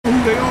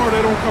who they are,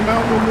 they don't come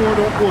out no more,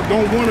 or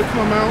don't want to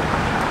come out.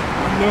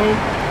 You know,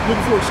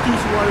 looking for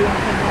excuses why they don't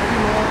come out.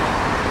 You know.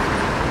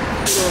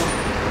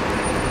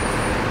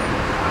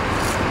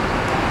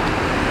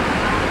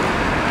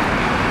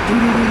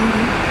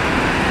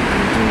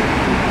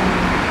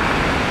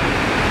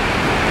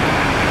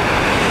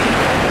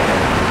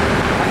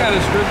 I got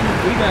a scripture.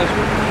 We got a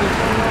scripture.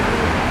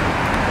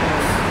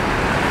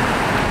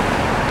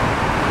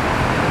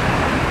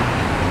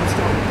 Let's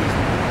start with this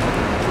one.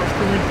 1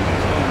 Corinthians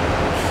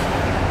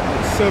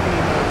 7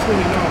 and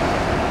 29.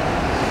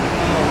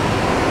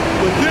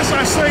 But this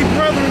I say,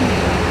 brethren,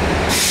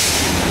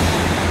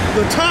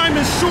 the time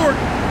is short.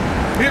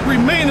 It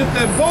remaineth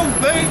that both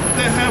they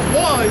that have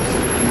wives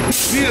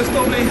be as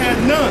though they had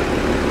none.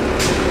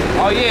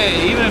 Oh yeah,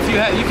 even if you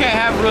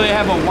can't really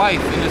have a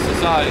wife in this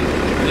society,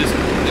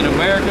 in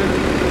America,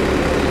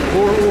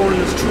 or in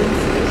this truth.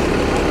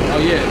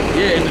 Oh yeah,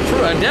 in the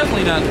truth.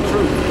 Definitely not the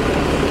truth.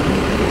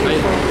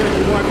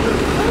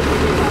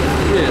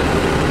 Yeah.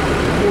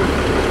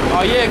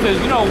 Oh yeah, because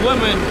you know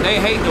women,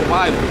 they hate the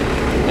Bible.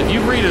 If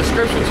you read a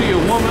scripture to your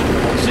woman,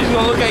 she's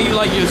gonna look at you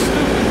like you're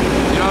stupid.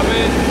 You know what I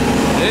mean?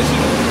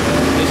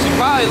 And she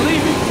probably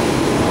leave you.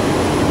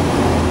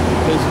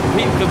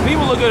 Because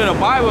people look at the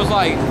Bible, it's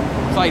like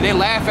they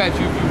laugh at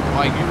you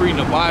if you reading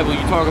the Bible,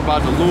 you talk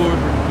about the Lord,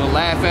 they'll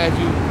laugh at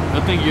you,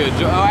 they'll think you're a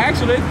joke. Oh,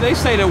 actually, they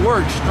say that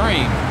we're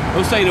extreme.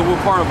 They'll say that we're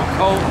part of a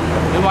cult.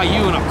 They're like,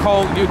 you in a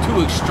cult, you're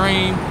too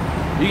extreme,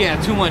 you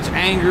got too much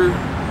anger,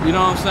 you know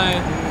what I'm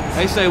saying?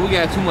 They say we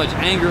got too much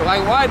anger.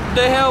 Like, why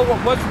the hell,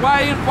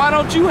 why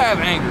don't you have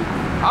anger?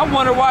 I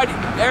wonder why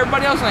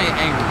everybody else ain't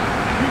angry.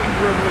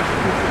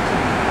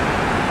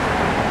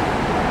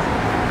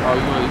 Oh,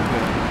 you know, you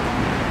can.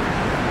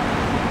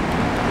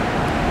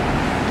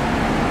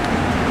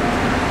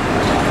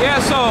 Yeah,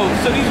 so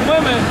these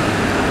women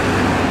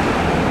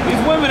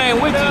ain't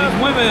with you. These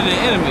women are the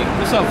enemy.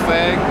 What's up,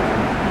 fag?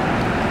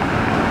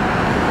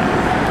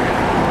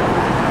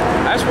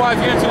 That's why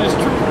if you're into this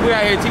truth, we're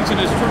out here teaching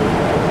this truth.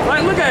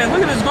 Like, look at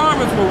this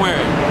garments we're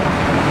wearing.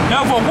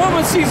 Now, if a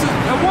woman sees it,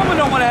 a woman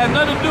don't want to have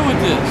nothing to do with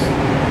this.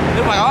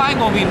 They're like, oh, I ain't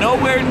gonna be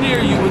nowhere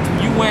near you with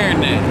you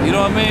wearing that. You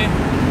know what I mean?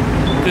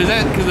 Because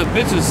a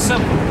bitch is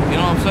simple. You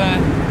know what I'm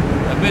saying?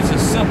 A bitch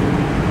is simple.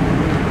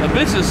 A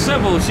bitch is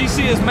simple. She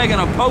see us making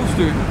a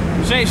poster.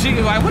 She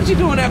can like, what you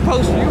doing with that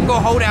poster? You can go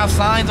hold out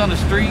signs on the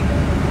street.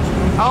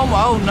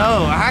 Oh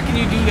no, how can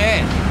you do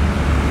that?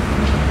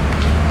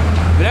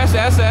 But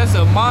that's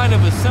a mind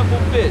of a simple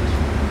bitch.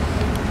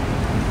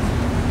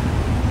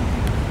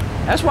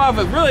 That's why if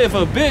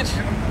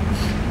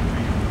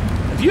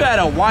you had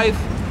a wife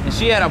and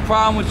she had a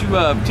problem with you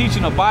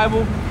teaching the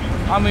Bible,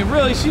 I mean,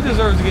 really, she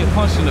deserves to get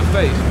punched in the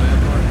face, man.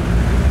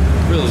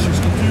 Really. She's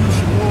confused,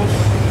 she lost.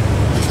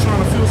 She's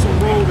trying to fill some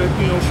role that,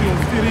 you know, she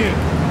don't fit in.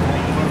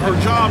 Her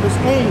job is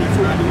only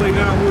for you to lay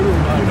down with her,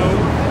 you know.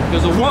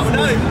 Because a woman,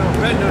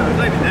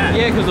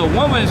 yeah, because a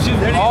woman,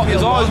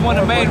 is always one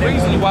of the main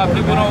reasons why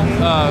people don't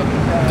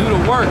do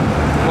the work,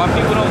 why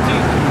people don't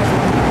teach.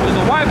 Because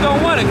the wife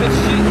don't want it, because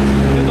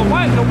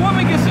the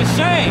woman gets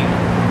ashamed.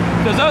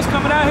 Because us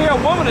coming out here,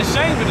 a woman is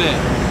ashamed of that.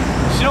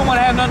 She don't want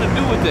to have nothing to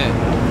do with that.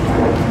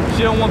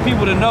 She don't want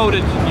people to know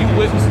that you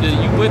with her.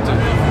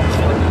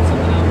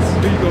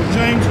 There you go,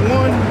 James 1,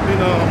 and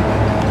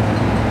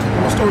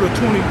we'll start at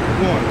 21.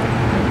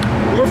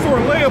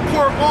 Wherefore lay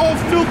apart all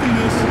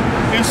filthiness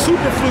and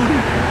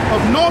superfluity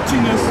of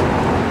naughtiness,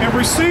 and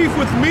receive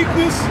with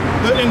meekness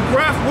the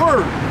engraft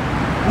word,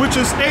 which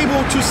is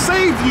able to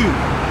save you.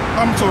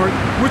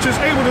 Which is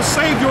able to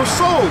save your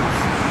souls.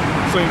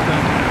 Same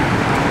thing.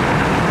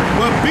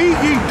 But be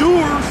ye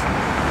doers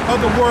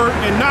of the word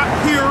and not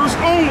hearers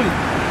only.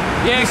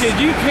 Yeah, because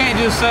you can't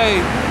just say,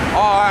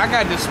 oh, I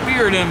got the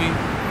spirit in me,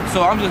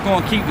 so I'm just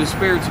going to keep the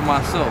spirit to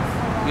myself.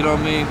 You know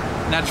what I mean?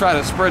 Not try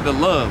to spread the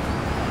love.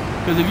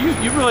 Because if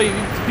you really,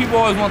 people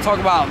always want to talk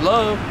about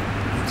love.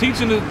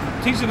 Teaching the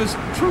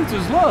truth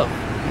is love.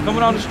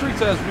 Coming on the streets,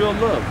 that's real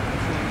love.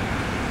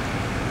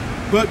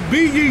 But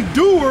be ye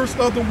doers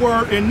of the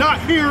word and not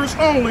hearers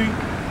only,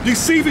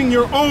 deceiving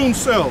your own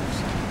selves.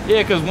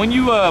 Yeah, because when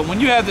you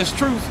have this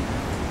truth,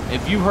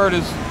 if you heard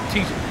us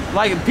teach,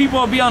 like people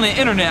will be on the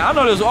internet. I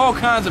know there's all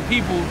kinds of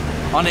people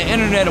on the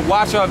internet that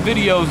watch our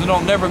videos and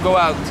don't never go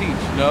out and teach,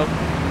 you know?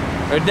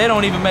 Or they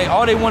don't even make,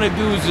 all they want to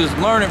do is just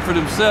learn it for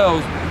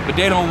themselves, but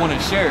they don't want to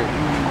share it.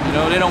 You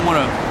know, they don't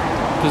want to,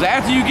 because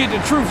after you get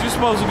the truth, you're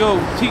supposed to go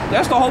teach.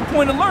 That's the whole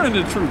point of learning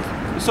the truth,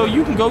 so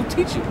you can go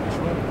teach it. That's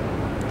right.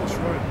 That's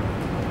right.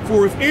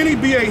 For if any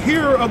be a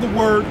hearer of the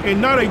word and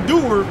not a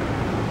doer,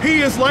 he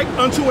is like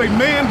unto a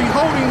man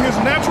beholding his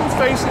natural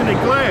face in a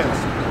glass.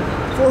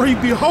 For he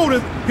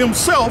beholdeth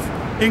himself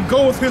and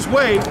goeth his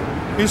way,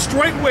 and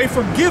straightway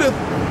forgetteth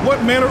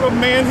what manner of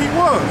man he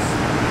was.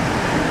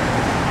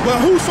 But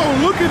whoso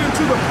looketh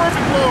into the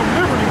perfect law of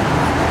liberty,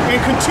 and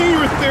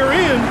continueth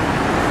therein,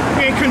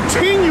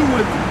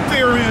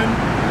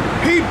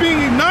 he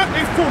being not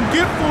a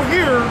forgetful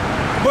hearer,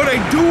 but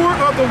a doer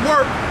of the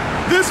work,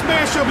 this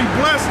man shall be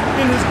blessed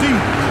in his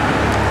deeds.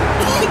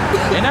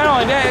 And not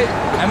only that,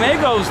 I mean,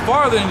 it goes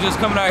farther than just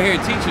coming out here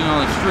teaching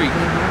on the street.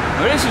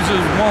 But this is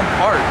just one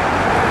part.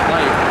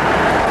 Like,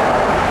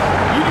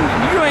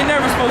 you ain't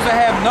never supposed to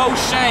have no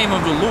shame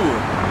of the Lord.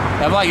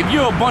 Like, if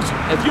you're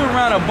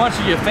around a bunch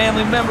of your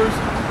family members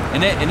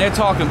and they're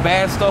talking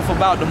bad stuff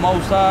about the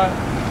Most High,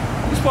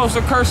 you're supposed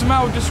to curse them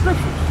out with the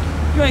scriptures.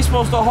 You ain't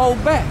supposed to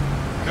hold back.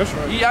 That's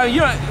right.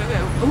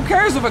 Who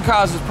cares if it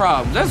causes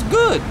problems? That's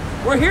good.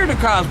 We're here to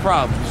cause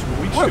problems.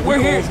 We're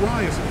here.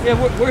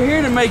 Yeah, we're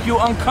here to make you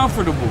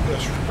uncomfortable.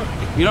 That's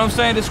right. You know what I'm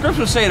saying? The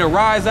scriptures say to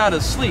rise out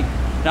of sleep.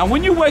 Now,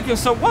 when you waking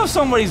what if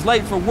somebody's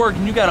late for work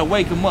and you gotta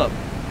wake them up?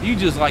 You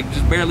just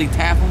barely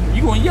tap them.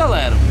 You gonna yell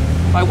at them?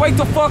 Like, wake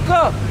the fuck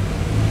up.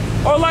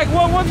 Or like,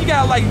 what if you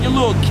got like your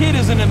little kid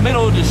is in the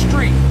middle of the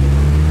street,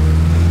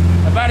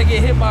 about to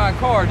get hit by a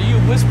car? Do you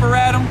whisper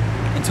at him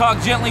and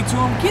talk gently to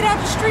him? Get out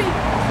the street.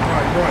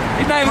 Right.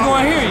 He's not even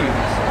going to hear you.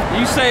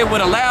 You say it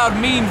with a loud,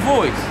 mean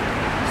voice,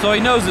 so he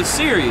knows it's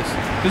serious.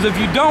 Because if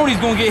you don't, he's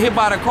going to get hit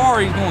by the car.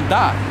 He's going to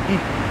die.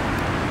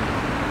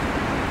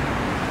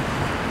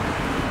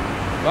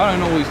 Well, I don't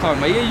know what he's talking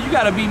about. Yeah, you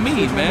got to be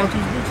mean, man.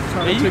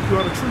 Take you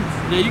out of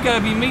truth. Yeah, you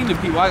got to be mean to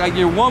people. Like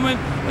your woman.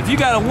 If you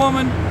got a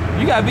woman,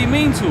 you gotta be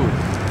mean to her.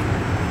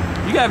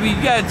 You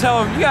gotta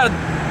tell her,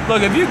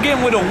 look, if you're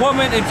getting with a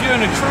woman, if you're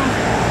in the truth,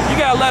 you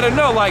gotta let her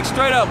know, like,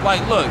 straight up,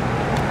 like, look,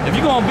 if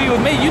you're gonna be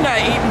with me, you're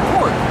not eating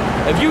pork.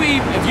 If you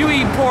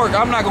eat pork,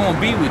 I'm not gonna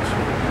be with you.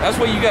 That's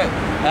what you got.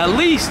 At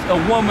least a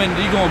woman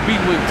that you're gonna be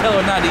with, tell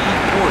her not to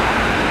eat pork.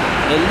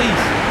 At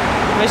least.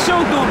 And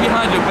she'll do it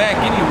behind your back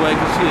anyway,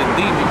 because she's a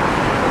demon.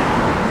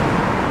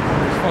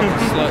 Fucking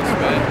sluts,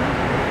 man.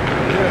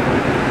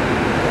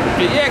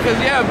 Yeah, cause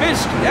bitch,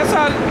 that's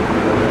how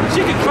she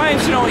can claim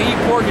she don't eat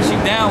pork and she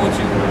down with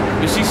you,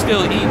 but she's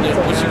still eating it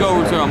when she go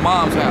over to her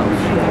mom's house.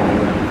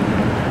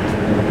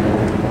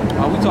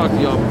 Oh, we talked to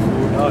y'all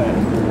before. Oh yeah.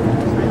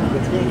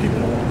 Let's go keep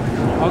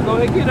going. Oh, go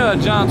ahead, get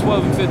John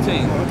 12 and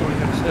 15.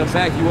 They'll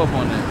back you up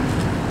on that.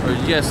 Or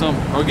you got some,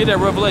 or get that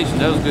Revelation.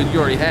 That was good. You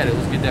already had it.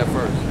 Let's get that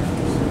first.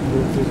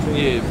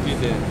 Yeah,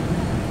 get that.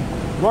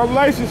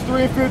 Revelations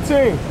 3 and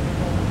 15.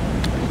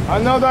 I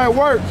know thy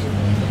works,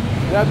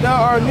 that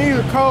thou art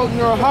neither cold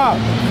nor hot.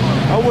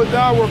 I would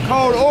thou were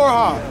cold or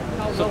hot.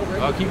 So,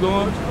 I'll keep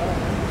going.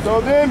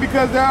 So then,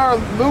 because thou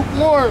art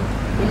lukewarm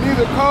and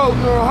neither cold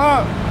nor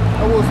hot,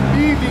 I will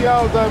speed thee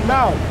out of thy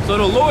mouth. So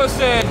the Lord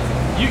said,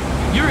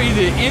 you're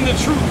either in the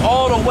truth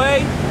all the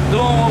way,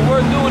 doing what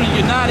we're doing, and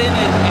you're not in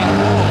it at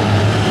all.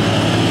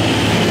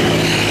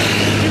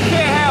 You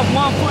can't have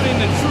one foot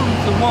in the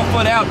truth and one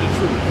foot out the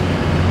truth.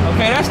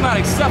 Okay, that's not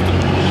acceptable.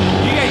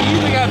 You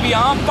either got to be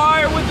on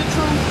fire with the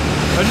truth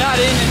or not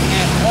in it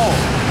at all.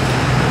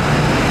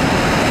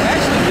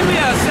 Actually, give me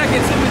 2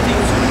 Timothy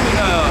 2.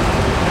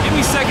 Give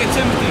me 2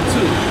 Timothy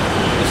 2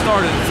 to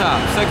start at the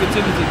top. 2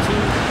 Timothy 2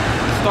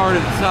 to start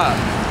at the top.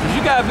 Because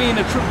you got to be in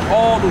the truth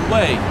all the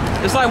way.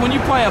 It's like when you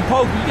playing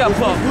poker, you got to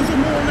put... Was it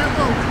more on that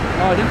though?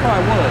 Oh, there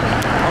probably was.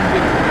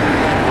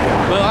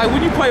 But like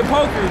when you play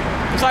poker,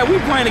 it's like we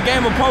playing a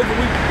game of poker.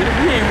 We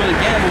ain't really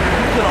gambling.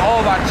 We put all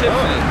of our chips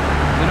in.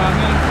 You know what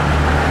I mean?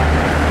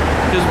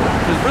 Because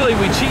really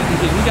we cheating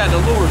because we got the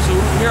lure, so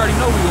we already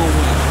know we gonna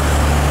win.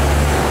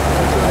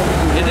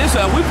 And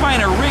we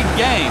playing a rigged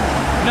game.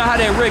 You know how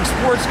they rig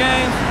sports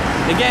games?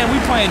 Again, we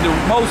playing the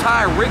most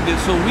high rigged it,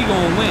 so we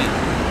gonna win.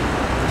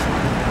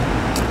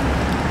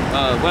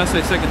 What I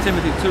say, 2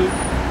 Timothy 2?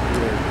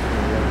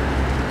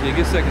 Yeah,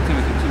 get 2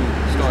 Timothy 2,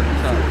 start at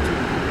the top.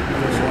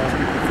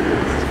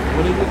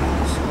 What is it?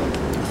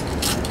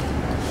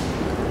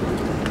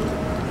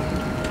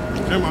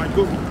 Never mind,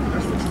 go.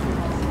 That's what you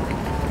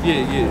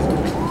Yeah.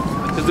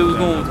 Because it was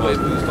going with what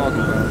we was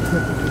talking about.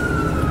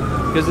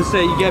 Because it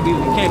said you can't be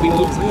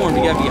lukewarm,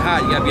 you gotta be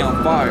hot, you gotta be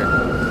on fire.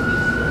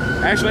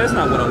 Actually, that's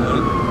not what I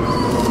wanted.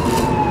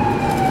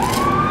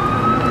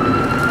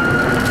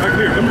 Right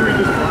here, let me read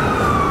this part.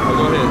 Oh,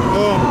 go ahead.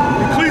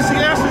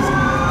 Ecclesiastes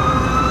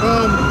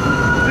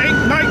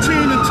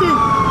 8:19 and 2.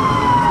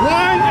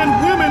 Wine and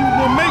women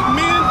will make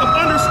men of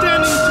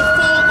understanding to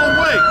fall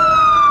away.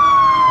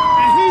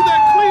 And he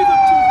that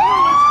cleaveth to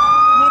harlots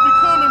will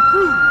become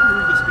improved. Let me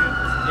read this again.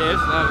 Yeah,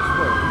 it's not as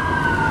well.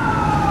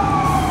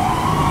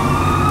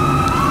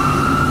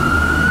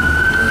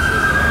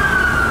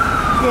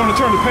 You want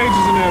to turn the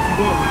pages in there if you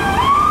want.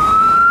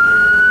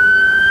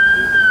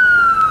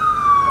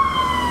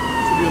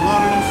 Should be a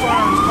lot of them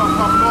sirens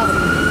popping off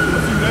in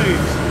a few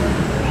days.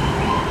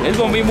 There's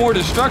gonna be more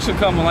destruction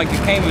coming like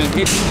it came and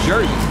hit New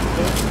Jersey.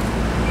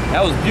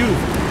 That was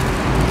beautiful.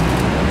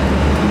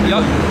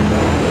 Yup.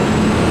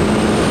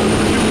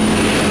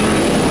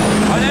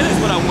 Oh, that is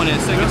what I wanted,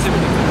 2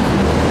 Timothy.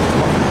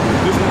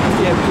 This one?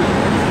 Yeah,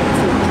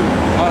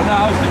 oh, no,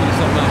 I was thinking of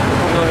something else.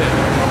 Go ahead.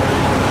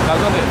 No,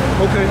 go ahead.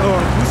 Okay,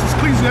 this is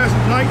Ecclesiastes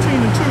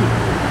 19 and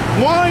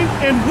 2. Wine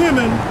and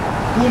women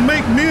will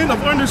make men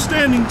of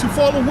understanding to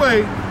fall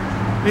away,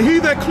 and he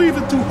that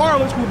cleaveth to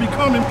harlots will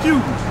become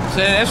impudent. So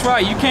that's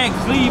right, you can't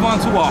cleave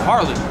unto a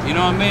harlot, you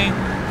know what I mean?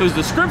 Because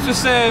the scripture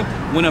said,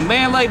 when a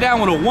man lay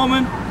down with a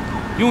woman,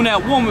 you and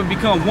that woman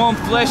become one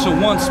flesh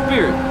and one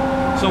spirit.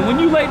 So when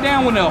you lay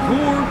down with a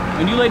whore,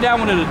 when you lay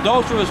down with an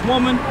adulterous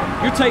woman,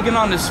 you're taking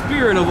on the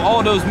spirit of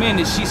all those men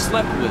that she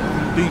slept with.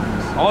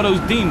 Demons. All those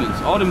demons,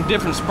 all them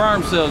different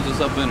sperm cells that's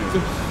up in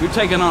her. You're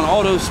taking on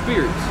all those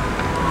spirits.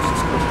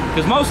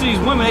 Because most of these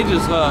women, they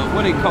just,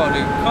 what they call it,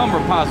 they're cum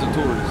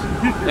repositories.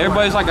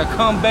 Everybody's like a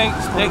cum bank.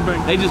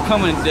 They just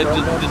come in, they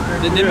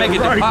make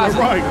a deposit.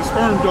 Right, a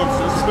sperm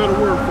dumpster, that's a better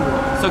word for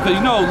it. So, because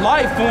you know,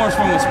 life forms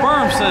from a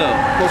sperm cell.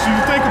 Well, so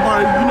you think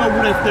about it, you know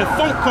where that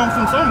funk comes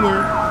from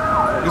somewhere.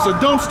 It's a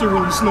dumpster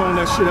when you smelling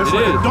that shit. That's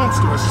like a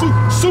dumpster, a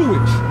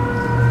sewage.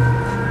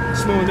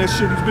 Smelling that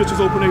shit, these bitches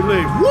open their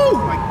legs. Woo!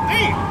 Like,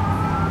 damn,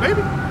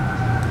 baby.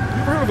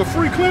 You ever heard of a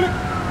free clinic?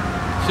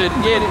 Shit,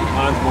 get it.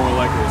 Mine's more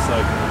like a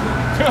recycle.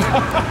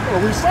 A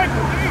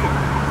recycle, damn.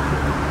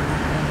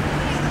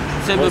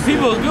 Say, but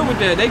people are good with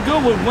that. They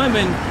good with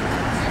women.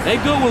 They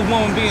good with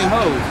women being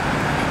hoes.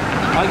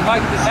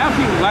 Like now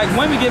people, like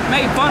women get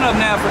made fun of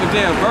now for if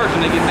they're a virgin.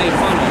 They get made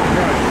fun of.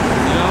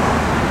 You know.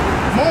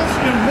 Moths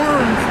and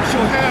worms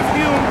shall have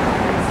him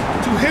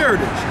to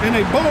heritage, and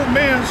a bold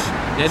man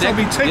shall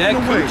be taken away.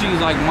 That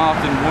coochie's like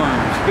moth and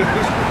worms. You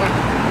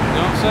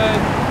know what I'm saying?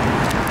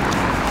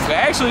 But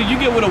actually, you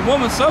get with a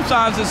woman,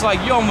 sometimes it's like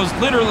you almost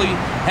literally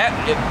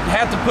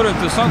have to put her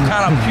through some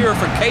kind of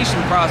purification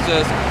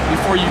process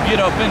before you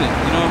get up in it.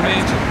 You know what I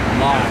mean?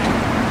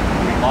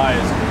 Lie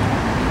is good.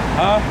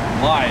 Huh?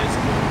 Lie is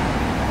good.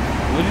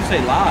 What did you say?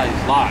 Lies?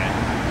 Lie.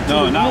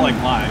 No, not like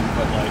lying,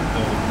 but like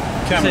the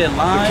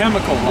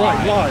chemical lie.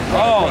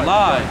 Right,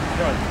 lie.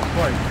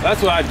 Right.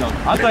 That's what I've done.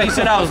 I thought you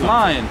said I was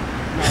lying.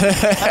 I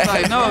was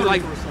like, no,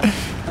 like.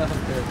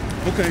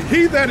 Okay,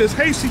 he that is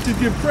hasty to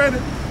give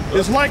credit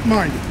is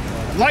light-minded,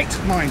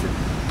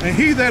 and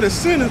he that is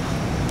sinneth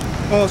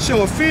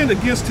shall offend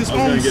against his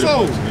own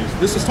soul.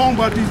 This is talking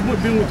about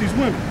being with these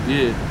women.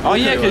 Yeah. Oh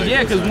yeah,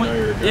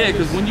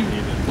 because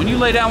when you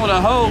lay down with a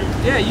hoe,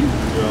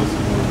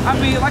 I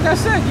mean, like I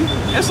said,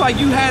 it's like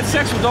you had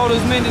sex with all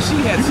those men that she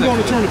had sex with. You're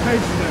going to turn the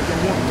pages in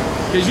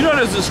that. Because you know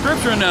there's a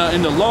scripture in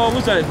the law,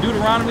 what's that,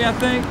 Deuteronomy, I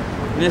think?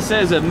 And it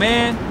says a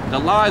man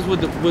that lies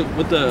with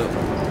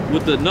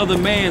another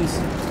man's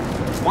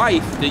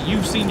wife, that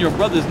you've seen your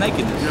brother's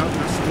nakedness. Yeah,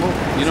 that's the law.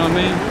 You know what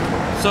I mean?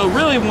 So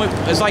really,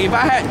 it's like if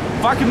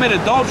I commit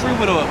adultery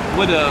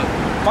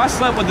if I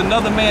slept with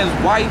another man's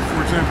wife,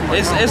 for example,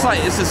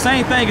 it's the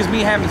same thing as me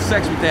having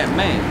sex with that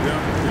man.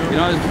 You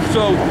know,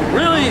 so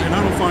really, and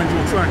I don't find you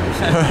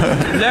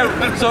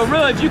attractive. So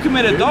really, if you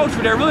commit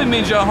adultery, that really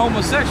means you're a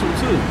homosexual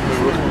too.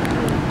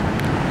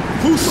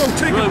 Whoso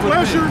taketh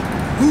pleasure,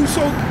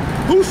 whoso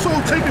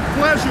taketh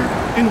pleasure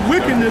in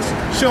wickedness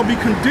shall be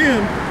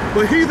condemned,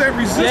 but he that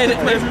resisteth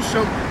pleasure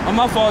shall. Oh,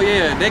 my fault,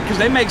 yeah. Because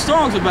they make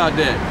songs about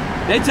that.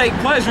 They take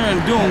pleasure in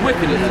doing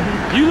wickedness.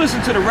 You listen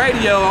to the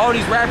radio, all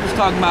these rappers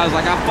talking about is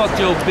like, I fucked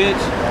your bitch.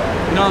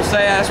 You know what I'm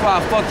saying? That's why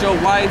I fucked your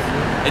wife.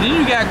 And then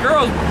you got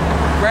girls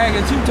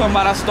bragging too, talking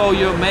about I stole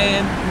your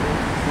man.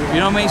 You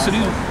know what I mean? So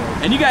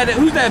and you got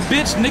who's that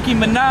bitch, Nicki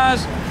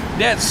Minaj?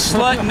 That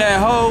slut and that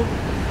hoe.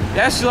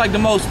 That's just like the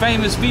most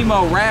famous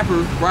female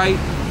rapper, right?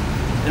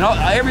 And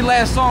every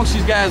last song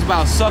she's got is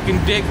about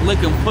sucking dick,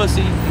 licking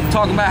pussy,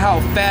 talking about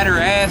how fat her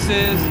ass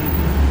is.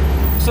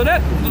 So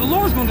the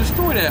Lord's gonna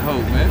destroy that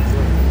hoe, man.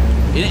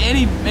 And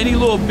any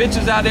little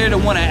bitches out there that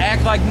want to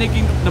act like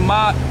Nicki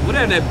Minaj,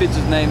 whatever that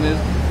bitch's name is,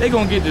 they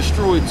gonna get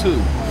destroyed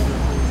too.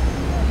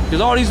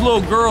 Because all these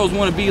little girls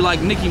want to be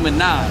like Nicki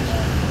Minaj.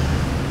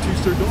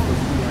 Teach their daughters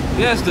to be like that.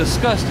 Yeah, it's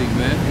disgusting,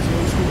 man.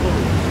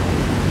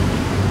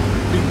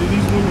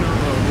 These women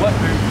are what?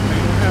 They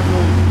don't have no.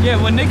 Yeah,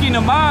 when Nicki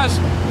Minaj,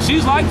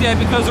 she's like that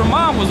because her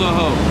mom was a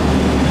hoe.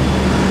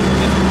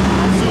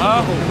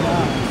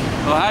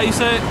 Oh, how you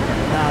say it?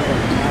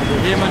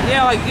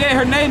 Yeah,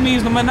 her name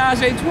means the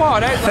menage a trois.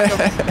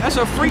 That's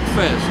a freak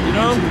fest, you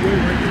know?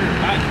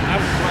 I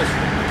have a question.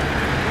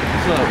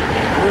 What's up?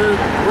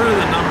 Where are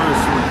the numbers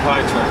from the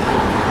pie chart?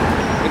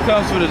 It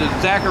comes from the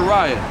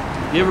Zechariah.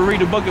 You ever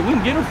read the book? We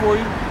can get it for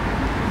you.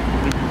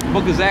 The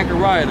book of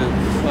Zechariah.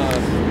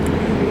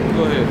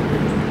 Go ahead.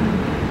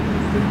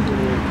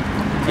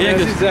 Yeah,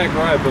 it's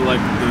Zechariah, but like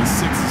the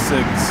 66%.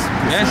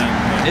 That's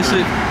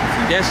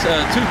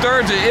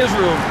 2/3 of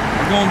Israel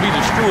are going to be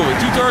destroyed.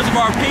 2/3 of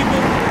our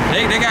people,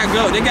 they gotta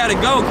go. They gotta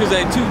go because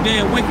they're too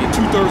damn wicked.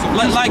 2/3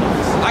 of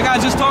like I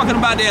was just talking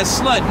about that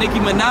slut Nicki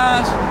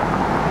Minaj.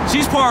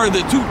 She's part of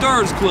the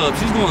 2/3 club.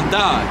 She's going to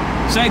die.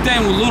 Same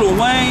thing with Lil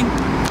Wayne.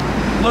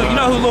 Look, you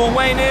know who Lil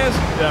Wayne is?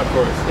 Yeah, of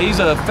course. He's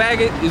a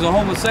faggot. He's a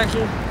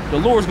homosexual. The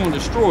Lord's going to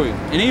destroy him.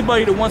 And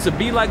anybody that wants to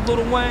be like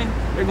Lil Wayne,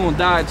 they're going to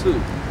die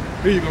too.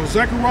 Here you go,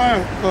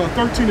 Zechariah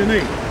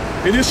 13:8.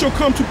 And it shall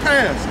come to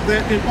pass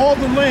that in all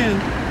the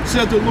land,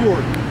 said the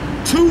Lord,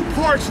 2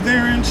 parts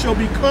therein shall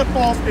be cut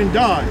off and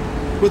die,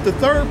 but the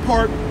third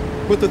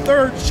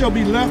shall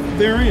be left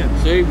therein.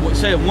 So he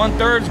said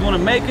 1/3 is going to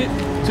make it,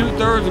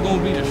 2/3 are going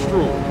to be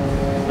destroyed.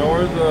 Now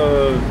where's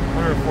the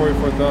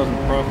 144,000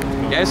 prophets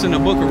coming? That's in the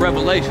book of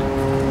Revelation.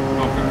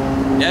 Okay.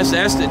 That's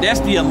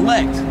the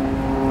elect.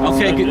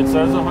 Okay. It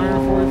says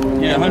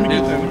 144? Yeah, let me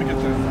get that.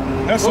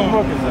 That's what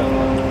book is that?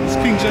 It's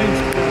King James.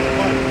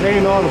 They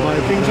ain't all the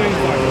Bible. King James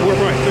Bible. We're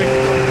right. Thank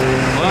you.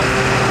 What?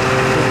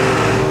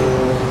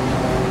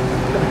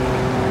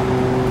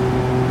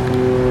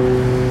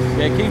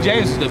 Yeah, King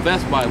James is the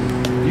best Bible.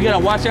 You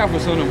gotta watch out for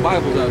some of them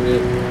Bibles out there.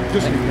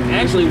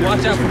 Actually,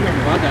 watch out for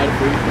them. I got it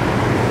for you.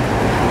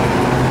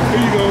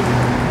 Here you go.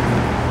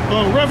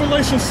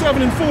 Revelation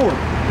 7 and 4.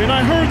 And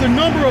I heard the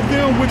number of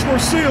them which were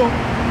sealed,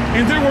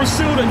 and there were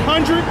sealed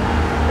 144,000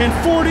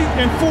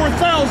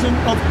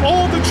 of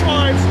all the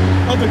tribes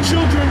of the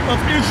children of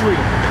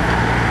Israel.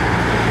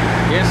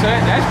 Yes,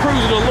 that proves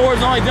that the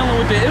Lord's only dealing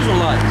with the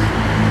Israelites.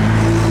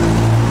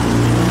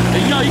 And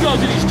you know, you go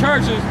to these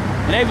churches,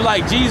 and they be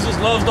like, Jesus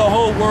loves the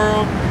whole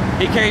world.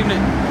 He came to,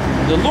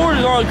 the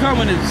Lord is only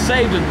coming to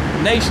save the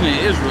nation of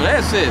Israel.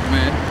 That's it,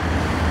 man.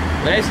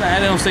 But that's not, I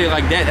don't say it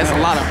like that. That's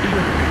a lot of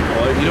people.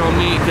 You know what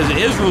I mean? Because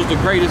Israel's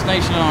the greatest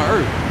nation on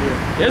earth. Yeah.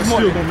 There's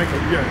more. Still gonna make a,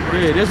 yeah,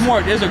 right. Yeah, there's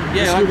more. There's a,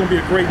 yeah. It's still gonna be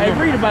a great number. Hey,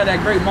 read about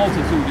that great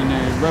multitude in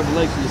there,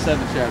 Revelation the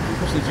 7th chapter,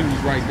 since you was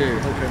right there.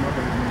 Okay, my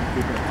bad.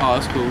 Oh,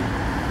 that's cool.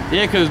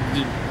 Yeah, because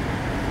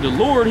the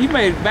Lord, he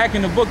made, back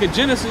in the book of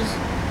Genesis,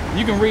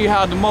 you can read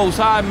how the Most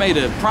High made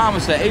a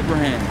promise to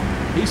Abraham.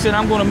 He said,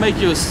 I'm going to make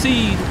your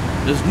seed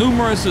as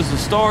numerous as the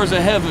stars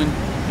of heaven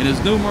and as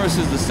numerous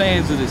as the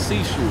sands of the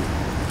seashore.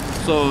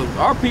 So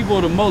our people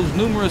are the most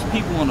numerous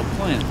people on the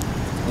planet,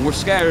 and we're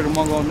scattered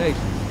among all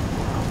nations.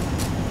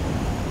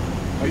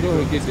 Go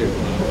ahead and get there.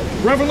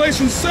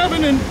 Revelation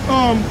 7 and,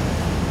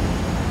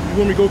 you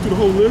want me to go through the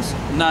whole list?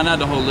 Nah, not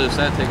the whole list.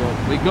 That'd take off.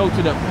 We go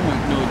to that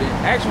point. No,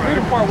 actually, read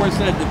the part where it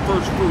said the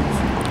first fruits.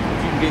 If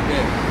you can get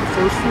that. The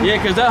first fruits? Yeah,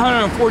 because that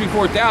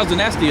 144,000,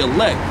 that's the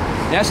elect.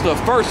 That's the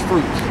first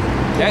fruits.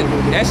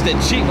 That's the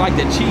chief, like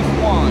the chief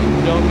wine.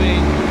 You know what I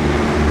mean?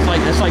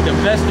 It's like the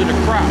best of the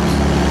crops,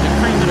 the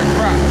cream of the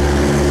crop.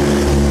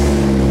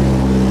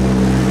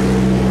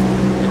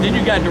 And then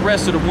you got the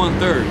rest of the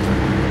 1/3.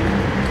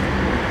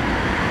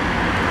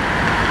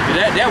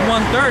 That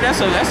 1/3, that's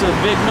a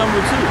big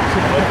number too.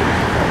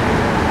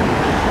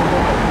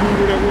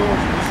 Where that was?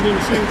 It's in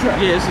the same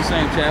chapter. Yeah, it's the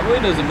same chapter. Well,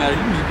 it doesn't matter.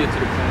 You can just get to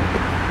the point.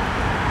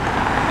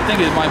 I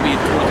think it might be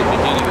towards the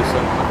beginning or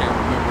something. I can't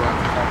remember off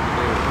the top of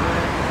the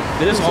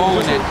head. But it's all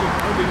in that.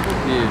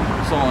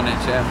 Yeah, it's all in that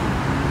chapter.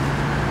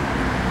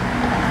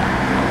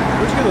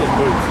 Where'd you get those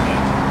boots, man?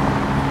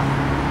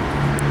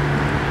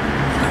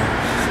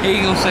 He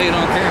ain't gonna say it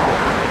on camera.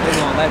 They're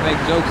gonna make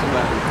jokes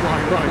about it.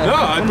 Right.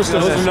 No, those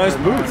are nice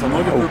boots. I'm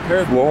looking for a pair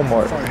of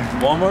Walmart.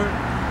 Walmart?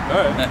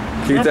 Alright.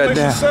 Keep that Revelation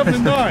down. 7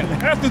 and 9.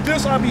 After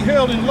this I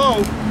beheld, and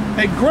lo,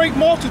 a great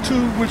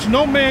multitude which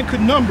no man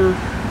could number,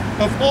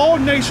 of all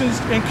nations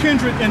and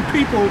kindred and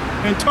people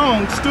and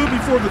tongues, stood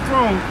before the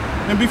throne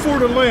and before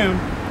the Lamb,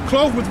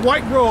 clothed with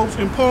white robes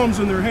and palms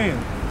in their hand.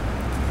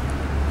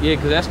 Yeah,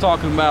 because that's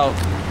talking about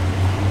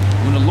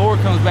when the Lord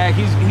comes back,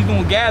 he's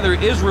going to gather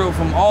Israel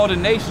from all the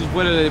nations,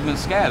 whether they've been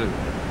scattered.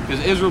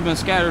 Because Israel been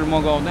scattered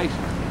among all nations.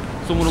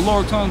 So when the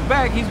Lord comes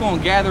back, he's going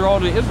to gather all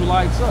the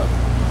Israelites up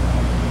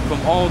from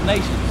all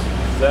nations.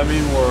 Does that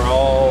mean we're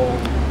all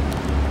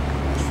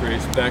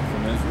traced back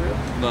from Israel?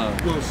 No.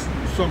 Well,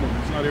 some of them,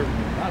 it's not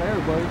everyone. Not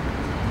everybody.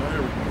 Not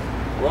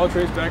everyone. We're all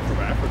traced back from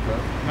Africa.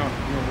 No,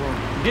 you're wrong.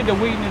 Get the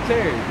wheat and the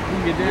tares. You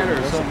can get that or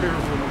That's a something.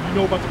 parable. You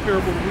know about the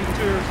parable of the wheat and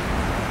tares?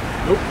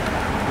 Nope.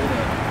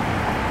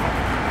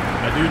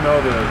 I do know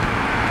the,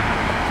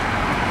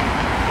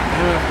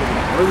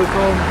 what is it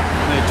called?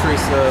 When they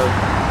trace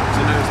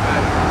genetics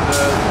back.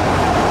 The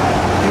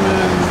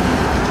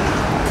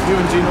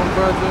Human Genome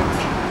Project.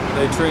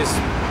 They trace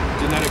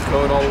genetic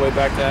code all the way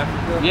back to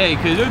Africa. Yeah,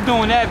 because they're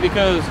doing that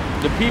because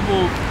the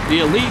people, the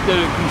elite that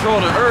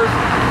control the earth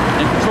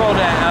and control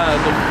the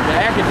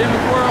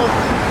academic world,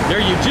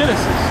 they're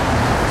eugenicists.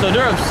 So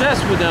they're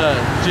obsessed with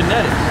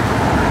genetics.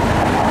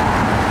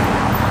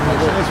 I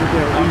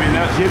mean,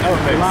 that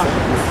would make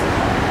sense.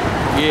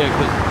 Yeah,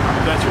 because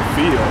If that's your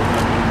field,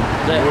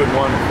 I mean, you wouldn't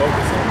want to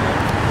focus on that.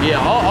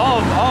 yeah,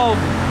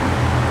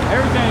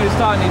 everything that's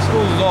taught in these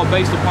schools is all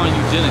based upon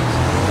eugenics.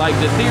 Like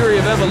the theory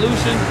of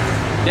evolution,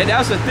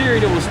 that's a theory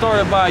that was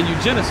started by a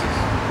eugenicist.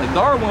 Like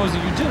Darwin was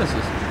a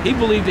eugenicist. He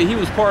believed that he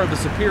was part of the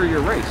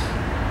superior race.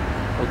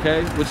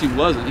 Okay, which he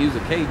wasn't. He was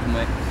a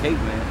caveman.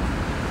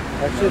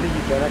 Actually, the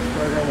eugenics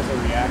program was a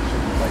reaction,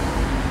 like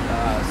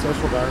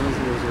social Darwinism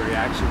was a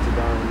reaction to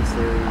Darwin's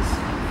theories.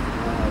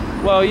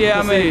 Well, yeah,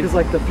 I mean, because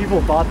like the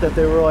people thought that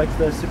they were like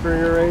the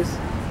superior race,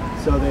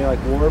 so they like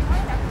warped.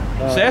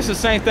 so that's the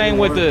same thing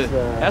with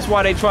that's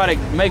why they try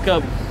to make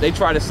up, they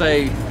try to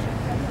say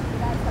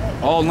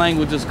all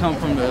languages come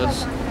from a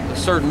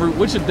certain root,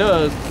 which it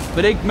does,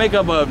 but they make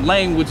up a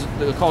language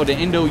called the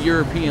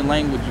Indo-European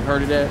language. You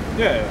heard of that?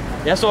 Yeah.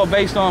 That's all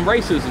based on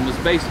racism. It's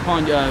based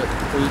upon,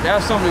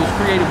 that's something that was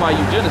created by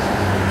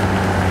eugenicists.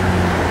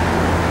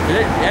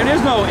 And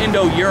there's no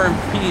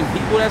Indo-European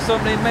people, that's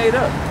something they made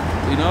up,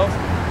 you know?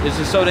 It's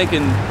just so they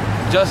can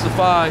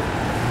justify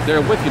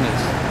their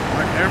wickedness.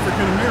 Like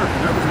African American,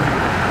 that was made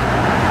up.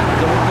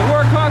 The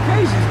word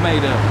Caucasian is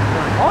made up.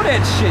 All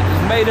that shit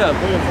is made up.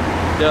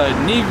 The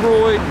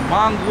Negroid,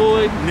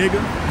 Mongoloid.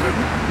 Nigga,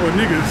 or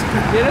niggas.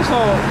 Yeah, that's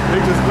all.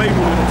 They just label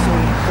it so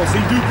Because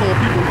he do call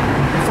people,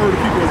 refer to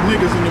people as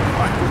niggas in the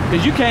Bible.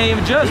 Because you can't even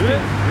judge people.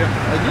 Yeah.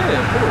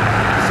 Yeah, of course.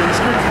 It's in the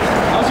scriptures.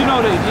 Don't you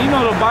know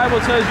the Bible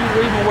tells you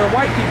even where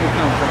white people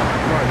come from?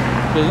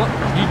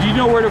 Right. Do you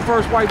know where the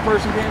first white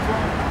person came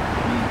from?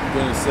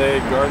 You gonna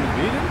say Garden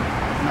of Eden?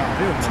 No,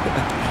 hell no.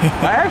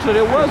 Well, actually,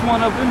 there was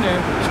one up in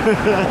there.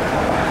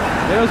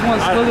 There was one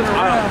slithering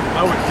around.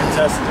 I would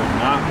contest it,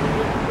 not.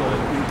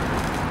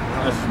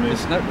 That's just me.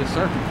 It's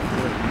serpent.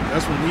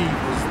 That's when Eve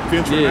was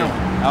venturing out.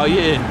 Oh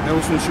yeah. That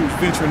was when she was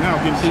venturing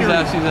out, getting She's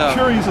out.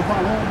 curious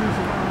about all this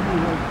around me,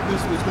 like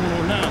this what's going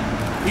on now.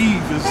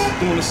 Eve is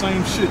doing the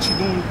same shit she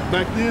doing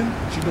back then.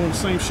 She doing the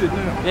same shit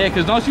now. Yeah,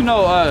 cause don't you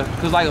know?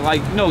 Cause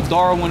like you know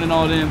Darwin and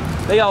all them,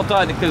 they all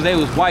thought that because they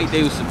was white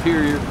they was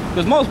superior.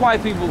 Cause most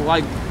white people,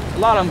 like a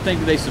lot of them think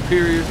that they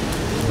superior,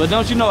 but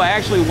don't you know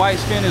actually white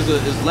skin is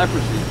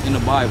leprosy in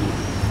the Bible.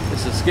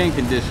 It's a skin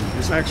condition.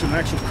 It's actually an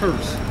actual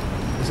curse.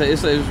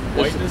 Whiteness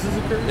is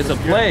a curse? It's a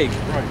plague.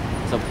 Yeah, right.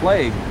 It's a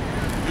plague.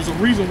 There's a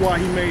reason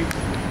why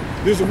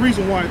there's a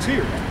reason why it's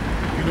here.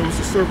 You know, it's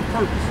to serve a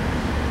purpose.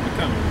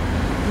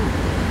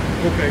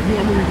 Okay, I'm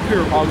gonna read the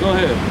parable. Oh, go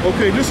ahead.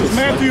 Okay, this is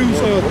Matthew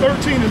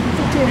 13 and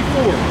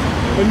 24.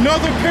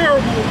 Another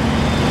parable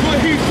put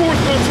he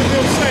forth unto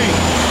them, saying,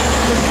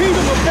 the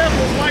kingdom of heaven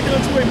is likened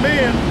unto a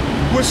man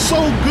which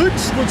sowed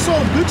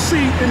good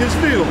seed in his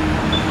field.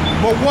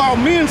 But while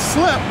men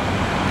slept,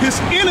 his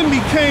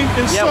enemy came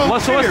and sowed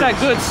so what's that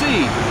good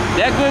seed?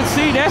 That good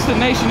seed, that's the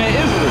nation of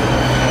Israel.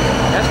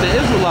 That's the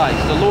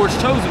Israelites, the Lord's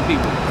chosen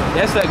people.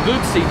 That's that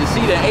good seed, the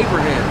seed of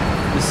Abraham,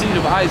 the seed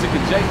of Isaac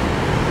and Jacob.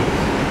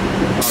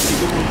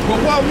 But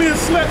while men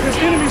slept, his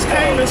enemies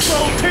came and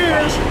sowed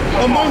tares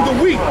among the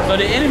wheat. So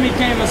the enemy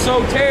came and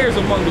sowed tares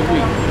among the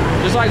wheat.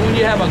 Just like when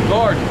you have a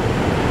garden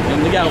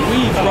and you got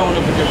weeds growing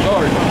up in your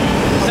garden.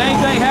 The same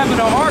thing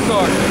happened to our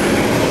garden.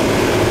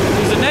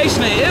 The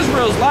nation of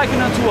Israel is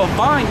likened unto a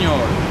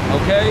vineyard,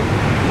 okay?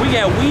 We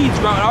got weeds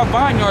growing, our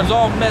vineyard's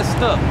all messed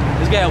up.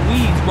 It's got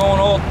weeds growing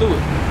all through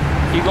it.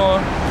 Keep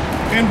going.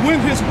 And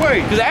went his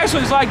way. Because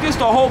actually it's like this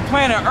the whole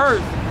planet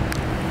Earth.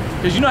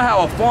 Because you know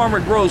how a farmer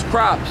grows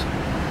crops?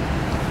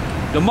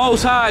 The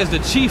Most High is the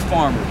chief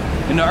farmer.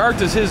 And the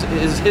earth is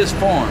his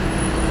farm.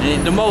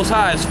 And the Most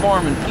High is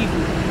farming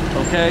people,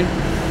 okay?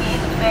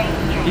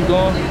 Keep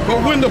going.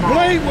 But when the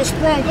blade was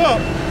sprung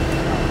up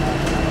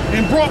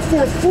and brought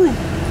forth fruit,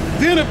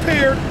 then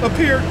appeared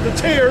the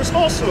tares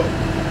also.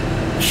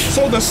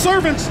 So the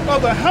servants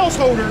of the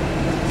householder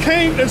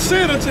came and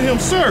said unto him,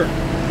 Sir,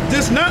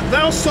 didst not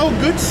thou sow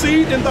good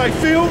seed in thy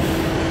field?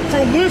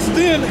 From whence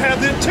then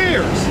hath it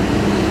tares?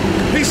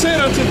 He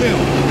said unto them,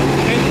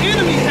 An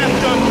enemy hath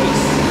done this.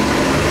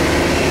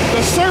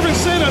 The servant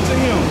said unto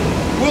him,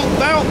 Wilt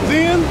thou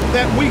then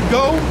that we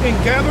go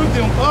and gather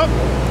them up?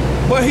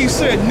 But he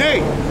said, Nay,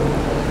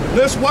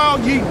 lest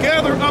while ye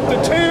gather up the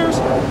tares,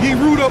 ye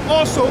root up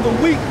also the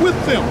wheat with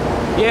them.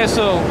 Yeah,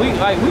 so we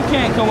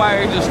can't come out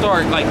here and just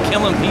start like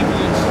killing people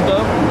and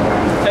stuff,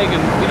 taking,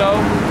 you know,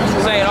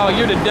 saying, oh,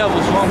 you're the devil,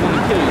 so I'm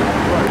gonna kill you.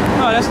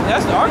 No,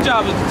 that's our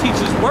job is to teach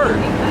His word.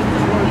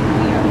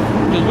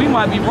 Because we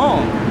might be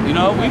wrong, you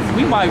know,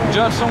 we might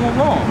judge someone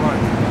wrong.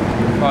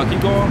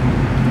 Keep going.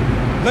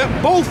 Let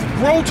both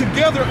grow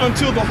together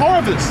until the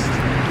harvest.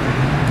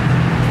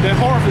 That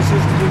harvest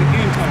is in the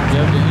end time.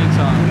 Yeah, the end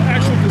time. The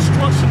actual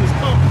destruction is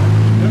coming.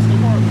 That's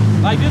the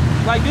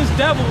harvest. Like this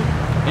devil.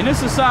 In this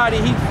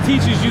society, he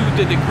teaches you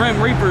that the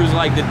Grim Reaper is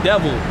like the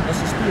devil.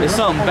 It's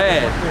something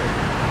bad.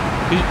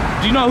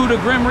 Do you know who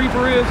the Grim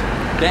Reaper is?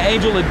 The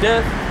angel of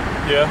death?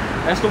 Yeah.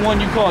 That's the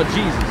one you call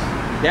Jesus.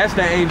 That's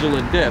the angel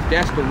of death.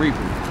 That's the Reaper.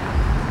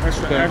 That's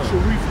the actual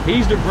Reaper.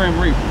 He's the Grim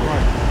Reaper.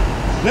 Right.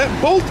 Let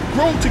both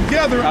grow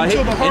together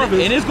until the harvest.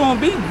 And it's going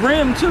to be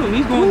grim too.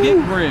 He's going to get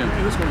grim.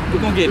 It's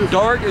going to get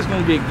dark. It's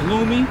going to get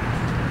gloomy.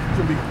 It's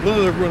going to be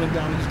blood running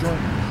down his drain.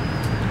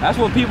 That's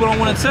what people don't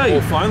want to tell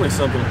you. Well, finally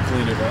something to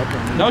clean it up.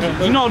 Don't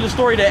you know the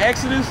story of the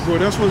Exodus? Boy,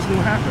 that's what's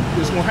going to happen.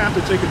 It's going to have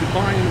to take a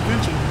divine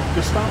intervention to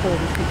stop all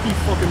this complete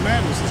fucking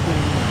madness that's going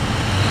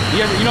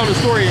on. You know the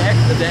story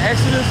of the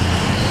Exodus?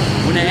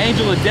 When the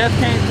angel of death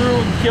came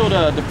through and killed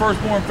the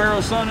firstborn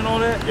Pharaoh's son and all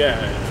that? Yeah.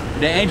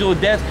 The angel of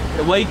death,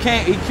 well, he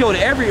killed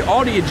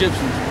all the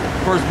Egyptians'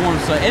 firstborn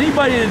son.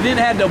 Anybody that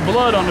didn't have the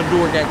blood on the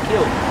door got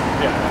killed.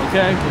 Yeah.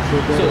 Okay?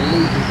 So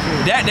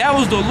that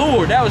was the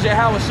Lord. That was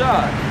Yahweh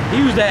Shai.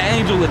 He was that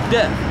angel of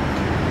death.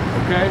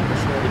 Okay?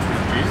 Which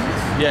was Jesus?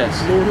 Yes.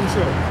 The Lord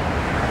himself.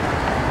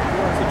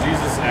 So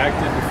Jesus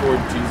acted before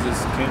Jesus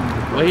came to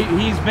the Well,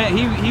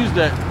 he was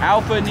the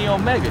Alpha and the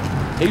Omega.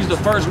 He's the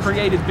first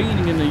created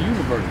being in the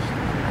universe.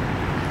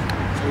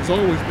 So he's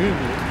always been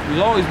here.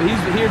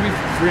 He's here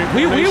before.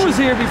 We was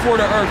here before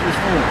the earth was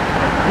formed.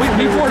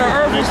 Before the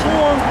earth was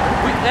formed.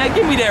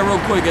 Give me that real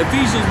quick.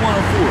 Ephesians 1:4.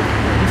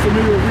 You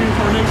familiar with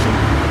reincarnation?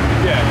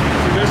 Yeah.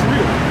 So that's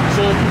real. It's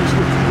all through the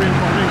scripture,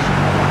 reincarnation.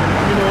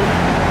 You know,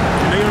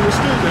 and they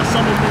understood that.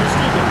 Some of them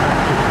understood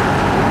that.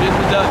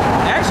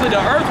 Actually, the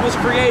earth was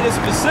created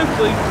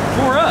specifically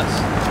for us.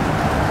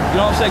 You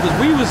know what I'm saying? Because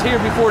we was here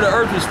before the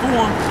earth was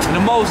formed, and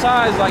the Most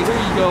High is like, here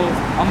you go,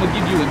 I'm going to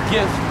give you a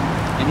gift,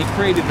 and He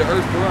created the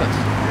earth for us.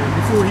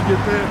 Before he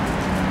get that,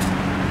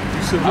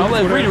 he said, I'll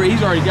let Reader,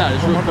 he's already got it.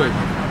 Just real quick.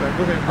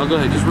 Oh, go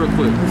ahead, just real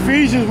quick.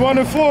 Ephesians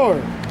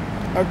 1:4.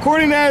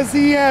 According as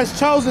he has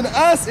chosen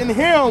us in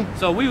him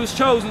So we was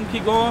chosen,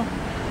 keep going.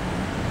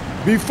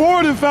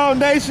 before the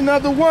foundation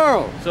of the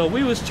world. So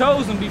we was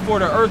chosen before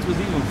the earth was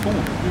even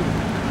formed.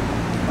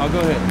 Oh, go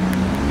ahead.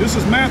 this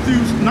is Matthew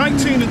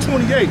 19 and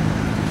 28.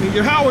 And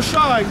Yahweh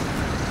Shai,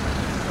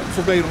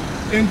 verbatim,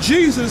 and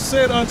Jesus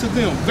said unto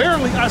them,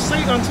 verily I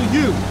say unto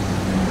you,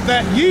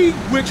 that ye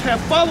which have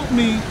followed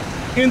me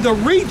in the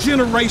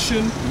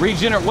regeneration.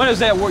 What is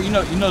that word? You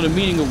know the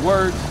meaning of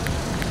words?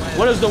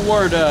 What is the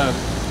word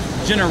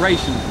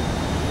generation?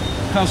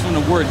 It comes from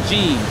the word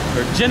gene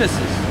or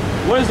Genesis.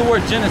 What does the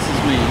word Genesis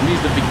mean? It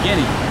means the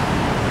beginning.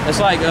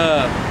 It's like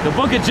the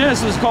book of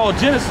Genesis is called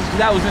Genesis because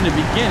that was in the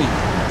beginning.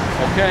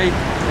 Okay?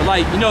 But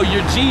like, you know,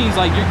 your genes,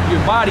 like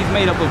your body's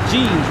made up of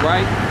genes,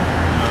 right?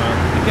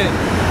 Okay.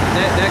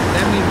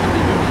 That means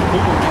it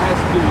has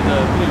to do with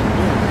being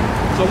born.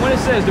 So when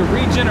it says the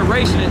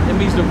regeneration, it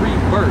means the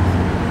rebirth.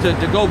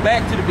 To go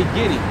back to the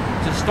beginning,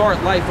 to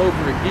start life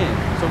over again.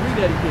 So read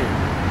that again.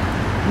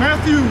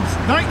 Matthew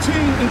 19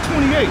 and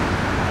 28.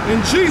 And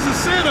Jesus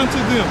said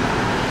unto them,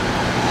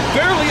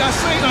 verily I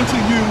say unto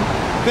you,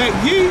 that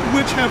ye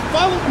which have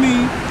followed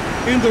me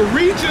in the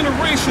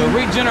regeneration.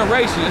 The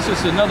regeneration, it's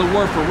just another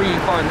word for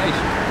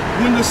reincarnation.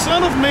 When the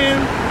Son of Man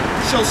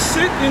shall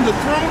sit in the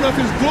throne of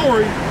his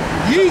glory,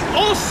 ye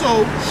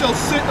also shall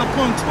sit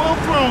upon 12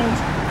 thrones,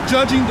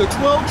 judging the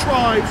 12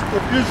 tribes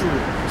of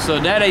Israel. So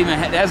that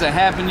hasn't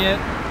happened yet.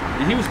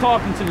 And he was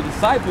talking to the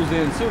disciples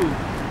then too.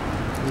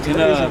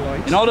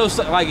 And all those,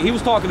 like he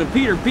was talking to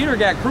Peter. Peter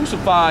got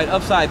crucified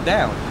upside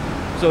down.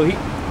 So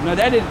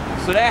that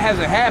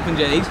hasn't happened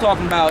yet. He's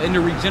talking about in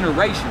the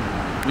regeneration,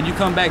 when you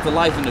come back to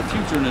life in the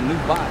future in a new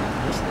body.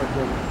 That's right,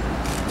 brother.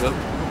 Yep.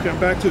 Okay,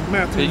 back to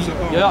Matthew.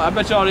 Yeah, I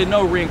bet y'all didn't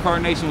know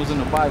reincarnation was in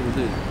the Bible,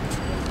 did you?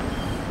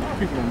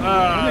 People don't know. I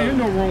mean, there's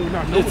no wrong with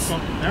not knowing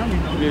something. Now we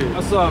know. Yeah. I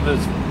saw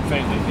this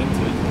faintly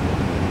hinted,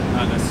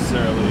 not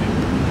necessarily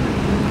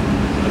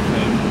a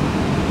thing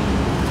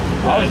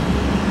that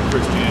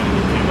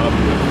Christianity came up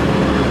with.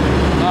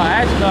 No,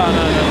 actually, no.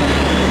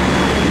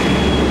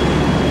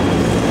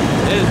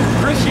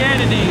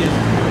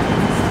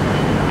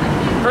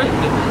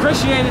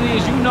 Christianity,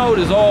 as you know,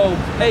 is all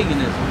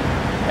paganism.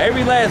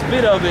 Every last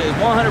bit of it is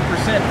 100%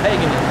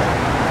 paganism.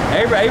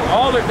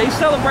 They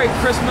celebrate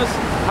Christmas,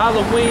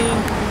 Halloween,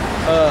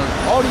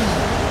 all these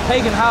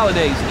pagan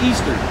holidays,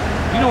 Easter.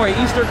 You know where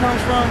Easter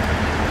comes from?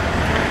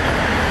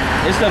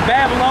 It's the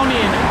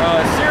Babylonian,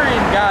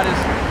 Syrian goddess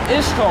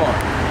Ishtar.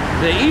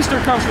 The Easter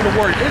comes from the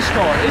word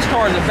Ishtar.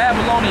 Ishtar is a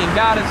Babylonian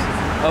goddess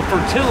of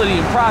fertility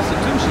and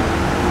prostitution.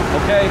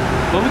 Okay?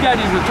 But we got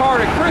these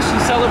retarded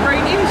Christians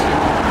celebrating Easter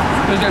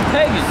because they're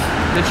pagans.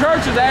 The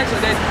church is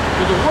actually,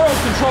 because the world's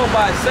controlled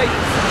by Satan.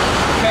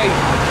 Okay?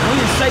 We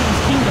in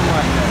Satan's kingdom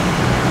right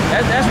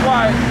now. That's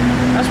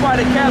why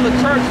the Catholic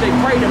Church, they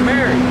pray to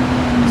Mary.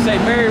 They say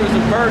Mary was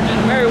a virgin.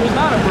 Mary was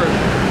not a virgin.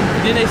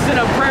 And then they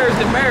send up prayers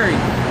to Mary.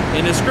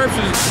 In the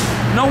scriptures,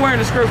 nowhere in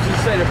the scriptures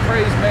say to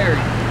praise Mary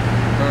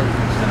or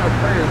send up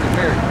prayers to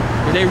Mary.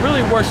 But they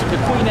really worship the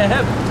Queen of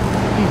Heaven.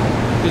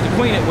 Because the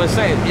Queen, what's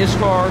saying,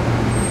 Ishtar,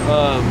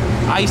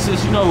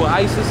 Isis, you know what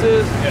Isis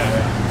is? Yeah.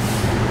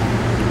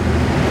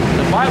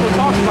 The Bible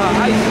talks about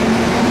Isis.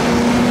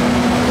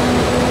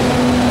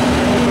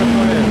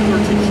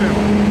 13th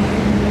chapter.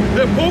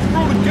 That both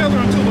grow together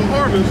until the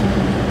harvest,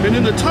 and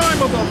in the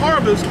time of the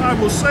harvest I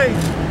will say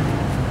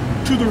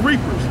to the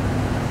reapers,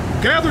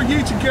 gather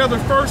ye together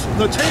first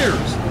the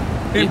tares,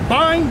 and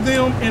bind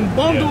them in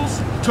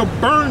bundles to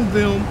burn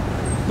them,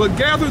 but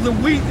gather the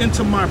wheat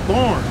into my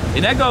barn.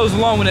 And that goes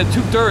along with that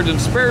 2/3 of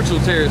spiritual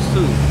tares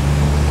too.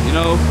 You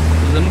know,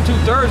 the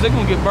 2/3, they're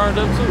gonna get burned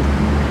up too.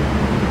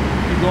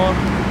 Keep going.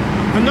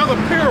 Another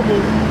parable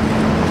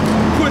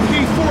put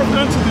he forth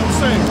unto them,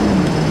 saying,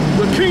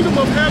 the kingdom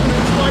of heaven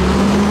is like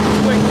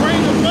a grain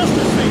of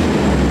mustard seed,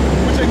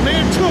 which a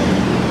man took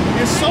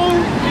and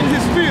sowed in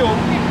his field,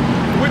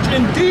 which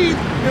indeed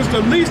is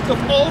the least of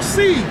all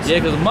seeds. Yeah,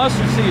 because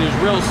mustard seed is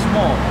real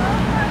small.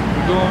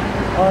 Keep going.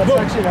 Oh, it's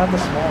actually not the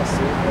smallest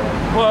seed,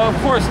 though. Well, of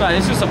course not.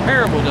 It's just a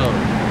parable, though.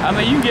 I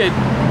mean, you get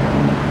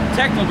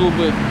technical,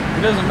 but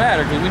it doesn't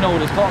matter because we know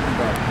what it's talking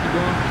about. Keep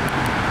going.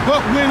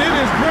 But when it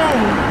is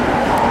grown,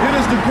 it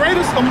is the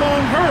greatest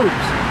among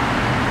herbs,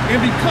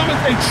 and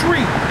becometh a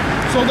tree,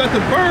 so that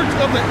the birds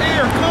of the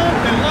air come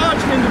and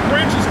lodge in the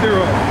branches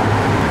thereof.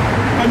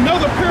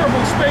 Another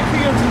parable spake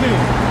he unto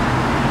them.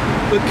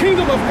 The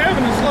kingdom of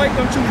heaven is like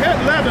unto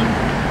leaven,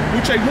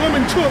 which a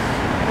woman took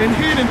and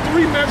hid in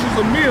 3 measures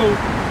of meal,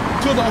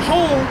 till the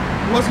whole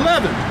was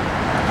leavened.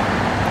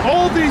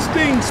 All these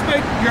things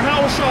spake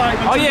Yahushua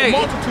unto the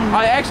multitude.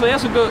 Actually,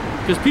 that's a good,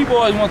 because people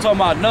always want to talk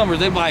about numbers.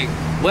 They be like,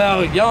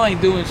 well, y'all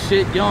ain't doing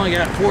shit. Y'all ain't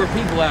got 4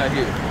 people out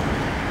here.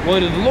 Well,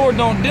 the Lord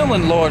don't deal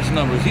in large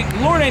numbers. The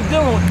Lord ain't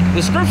dealing with,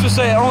 the scriptures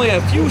say only a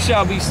few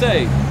shall be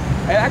saved.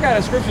 And I got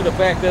a scripture to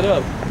back that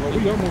up. Well, we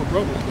got more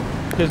brothers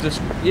though.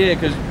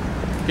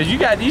 Because you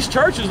got these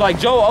churches, like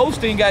Joel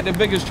Osteen got the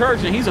biggest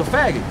church and he's a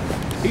faggot.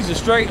 He's a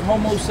straight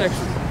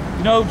homosexual.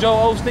 You know who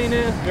Joel Osteen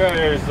is? Yeah,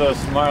 there's the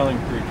smiling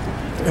preacher.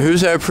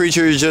 Who's that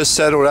preacher who just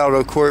settled out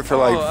of court for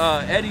like...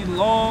 Eddie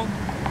Long.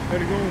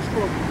 Eddie Long's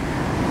trouble.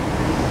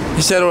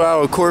 He settled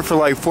out of court for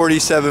like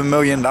 $47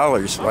 million.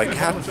 Like,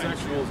 how...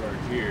 Homosexuals are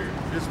here.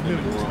 It's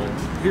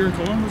here in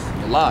Columbus?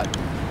 A lot.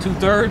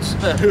 2/3.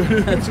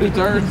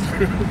 2/3.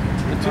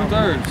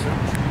 2/3.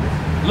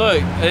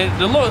 Look,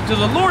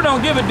 the Lord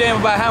don't give a damn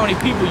about how many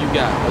people you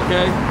got,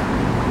 okay?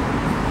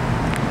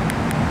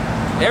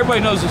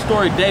 Everybody knows the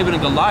story of David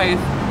and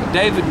Goliath.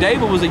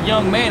 David was a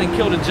young man and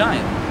killed a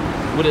giant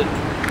with a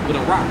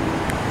rock.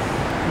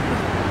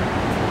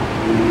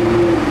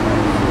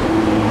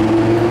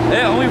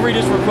 Yeah, let me read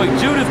this real quick.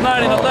 Judith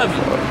 9:11.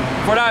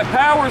 For thy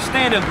power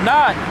standeth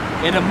not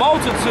in the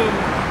multitude,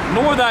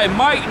 nor thy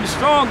might in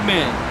strong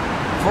men.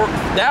 For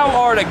thou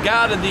art a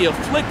God of the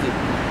afflicted,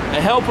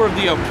 a helper of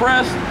the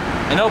oppressed,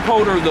 an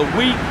upholder of the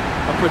weak,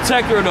 a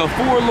protector of the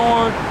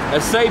forlorn, a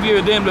savior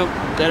of them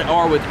that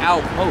are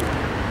without hope.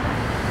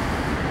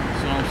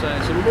 See what I'm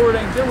saying? So the Lord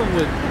ain't dealing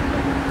with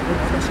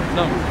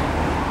numbers.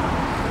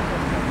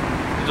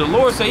 The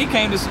Lord said he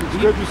came to...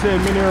 Scripture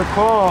said many are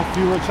called,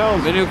 few are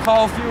chosen. Many are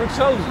called, few are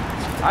chosen.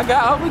 I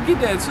would get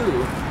that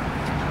too.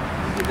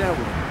 I'll get that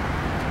one.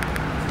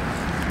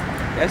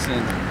 That's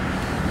in...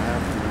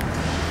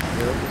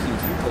 Yeah, it's in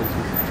 2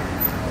 places.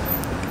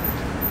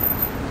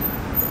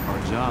 Or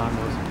John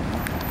was it?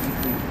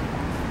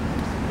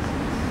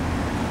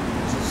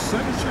 It's the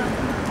 2nd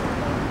chapter.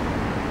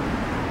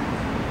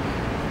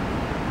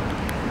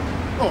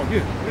 Oh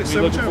yeah, it's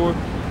 7th chapter.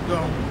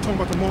 Talking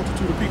about the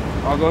multitude of people.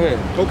 Oh, go ahead.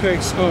 Okay,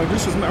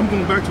 I'm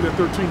going back to that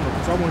 13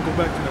 because I want to go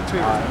back to that 10.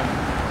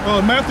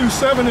 Right. Matthew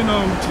 7 and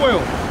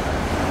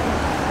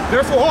 12.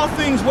 Therefore, all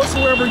things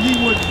whatsoever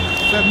ye would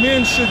that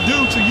men should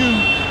do to you,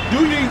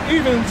 do ye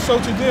even so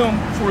to them,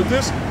 for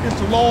this is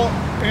the law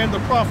and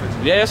the prophets.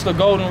 Yeah, that's the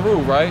golden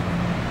rule, right?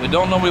 But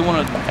don't nobody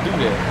want to do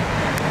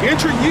that.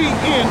 Enter ye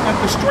in at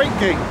the straight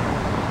gate,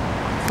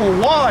 for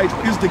wide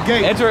is the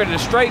gate. Enter at the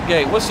straight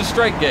gate. What's the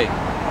straight gate?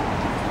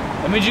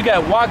 That means you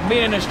got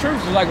being in this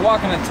truth is like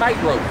walking a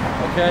tightrope,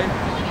 okay?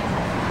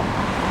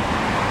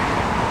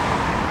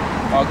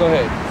 Oh, go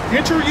ahead.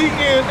 Enter ye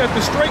in at the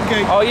straight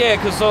gate. Oh yeah,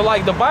 because so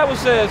like the Bible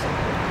says,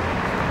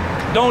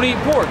 don't eat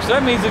pork. So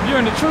that means if you're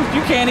in the truth,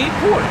 you can't eat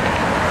pork.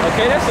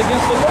 Okay, that's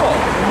against the law.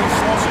 No more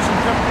sausage and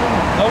pepper.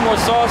 No more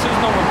sausage,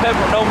 no more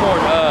pepper, no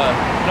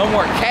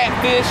more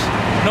catfish,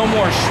 no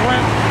more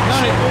shrimp.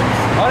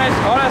 All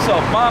that's an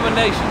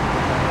abomination.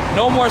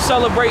 No more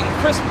celebrating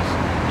Christmas.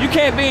 You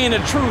can't be in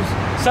the truth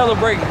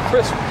celebrating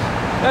Christmas.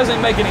 Doesn't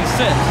make any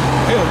sense.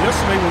 Hell,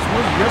 yesterday was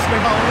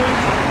Halloween.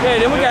 Yeah,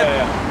 then we got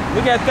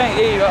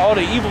all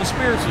the evil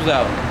spirits was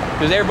out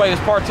because everybody was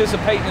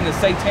participating in the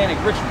satanic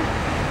ritual.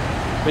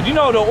 But you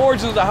know the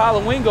origins of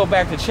Halloween go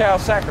back to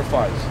child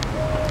sacrifice.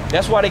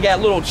 That's why they got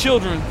little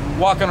children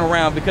walking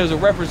around, because it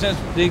represents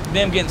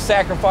them getting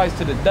sacrificed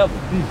to the devil.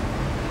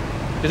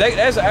 Because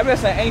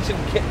that's an ancient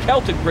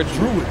Celtic ritual.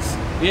 Druids.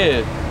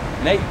 Yeah,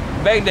 and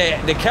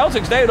the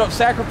Celtics, they don't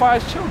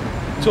sacrifice children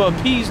to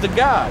appease the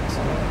gods.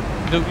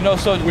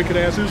 So wicked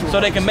ass Israel. So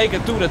they can make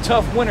it through the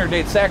tough winter.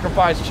 They'd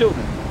sacrifice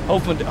children.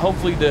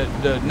 Hopefully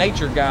the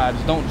nature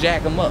gods don't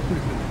jack them up.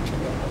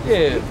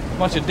 Yeah,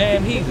 bunch of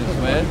damn heathens,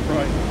 man.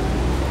 Right.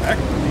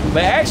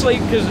 But actually,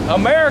 because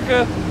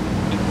America,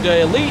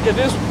 the elite of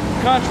this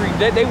country,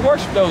 they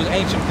worship those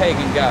ancient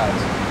pagan gods.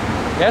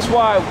 That's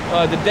why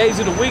the days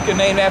of the week are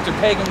named after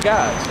pagan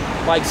gods.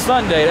 Like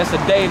Sunday, that's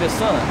the day of the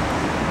sun.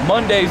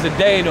 Monday's the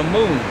day of the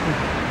moon.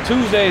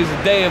 Tuesday's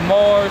the day of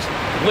Mars.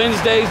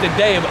 Wednesday's the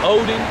day of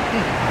Odin.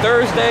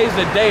 Thursday's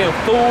the day of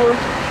Thor.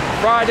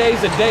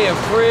 Friday's the day of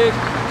Frigg.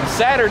 And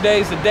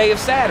Saturday's the day of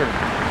Saturn.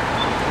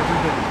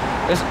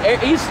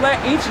 Each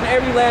and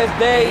every last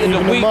day in the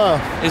week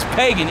is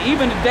pagan.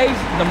 Even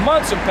the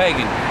months are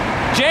pagan.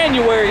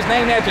 January is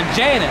named after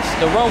Janus,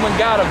 the Roman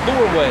god of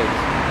doorways.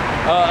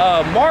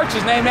 March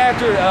is named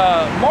after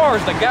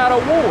Mars, the god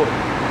of war.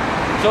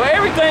 So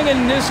everything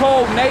in this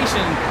whole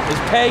nation is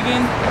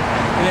pagan,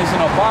 and it's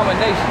an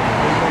abomination.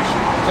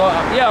 So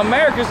yeah,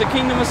 America's the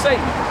kingdom of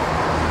Satan,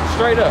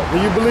 straight up. Do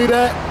you believe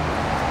that?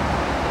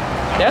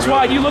 That's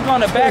why you look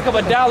on the back of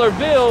a dollar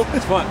bill.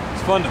 It's fun.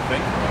 It's fun to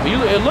think. You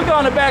look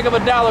on the back of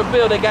a dollar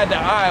bill. They got the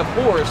eye of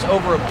Horus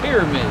over a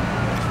pyramid.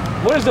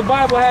 What does the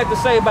Bible have to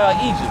say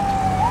about Egypt?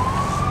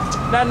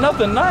 Not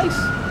nothing nice.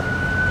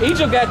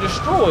 Egypt got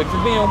destroyed for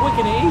being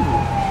wicked and evil.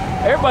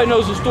 Everybody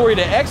knows the story of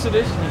the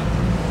Exodus.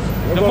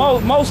 The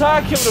Most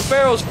High killed the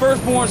Pharaoh's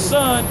firstborn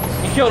son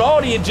and killed all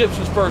the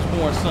Egyptians'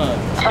 firstborn sons.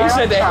 He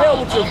said, the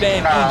hell with your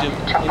damn Egypt.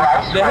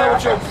 The hell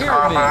with your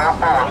pyramids.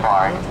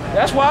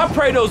 That's why I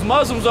pray those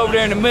Muslims over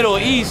there in the Middle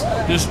East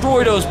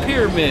destroy those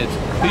pyramids.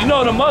 Because you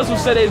know the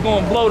Muslims said they was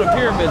going to blow the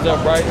pyramids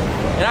up, right?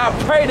 And I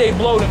pray they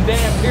blow them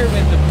damn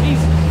pyramids to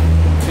pieces.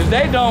 Because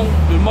they don't,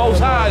 the Most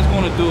High is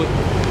going to do it.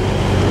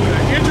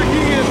 Enter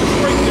ye in the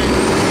straight gate.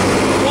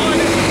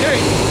 Wide is the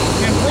gate,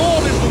 and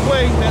broad is the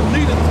way that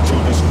leadeth to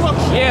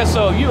destruction. Yeah,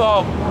 so you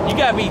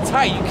gotta be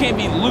tight. You can't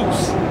be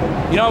loose.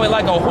 You know what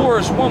I mean? Like a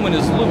whorish woman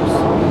is loose.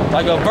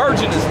 Like a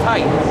virgin is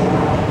tight.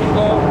 Keep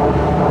going.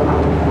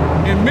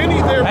 And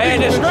many there be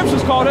And the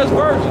scriptures called us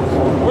virgins.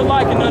 We're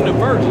likened unto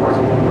virgins.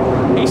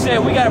 He said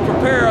we got to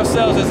prepare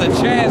ourselves as a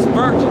chaste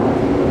virgin.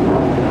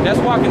 That's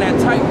walking that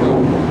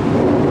tightrope.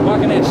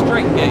 Walking that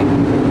straight gate.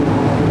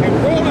 And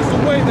broad is the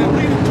way that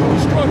leadeth to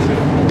destruction,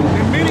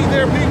 and many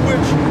there be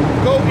which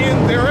go in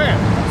thereat.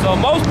 So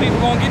most people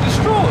gonna get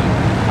destroyed.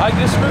 Like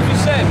this scripture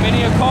said,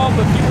 many are called,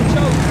 but few are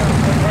chosen.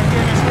 Right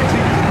there, that's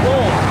strategic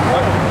wrong.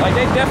 Like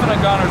they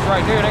definite goners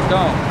right there, they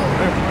gone.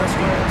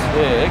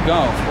 Yeah, they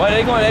gone. Well,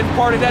 they going. That's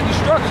part of that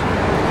destruction.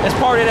 That's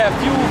part of that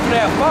fuel for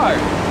that fire.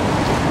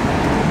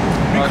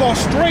 Because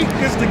strait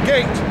is the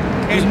gate,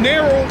 and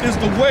narrow is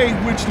the way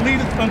which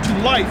leadeth unto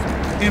life,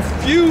 and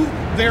few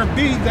there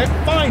be that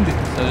find it.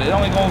 So it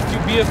only gonna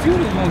be a few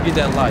that's gonna get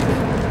that life.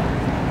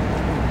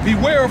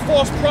 Beware of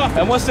false prophets.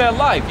 And what's that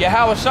life?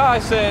 Yahweh Shai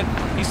said,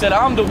 he said,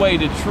 I'm the way,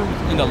 the truth,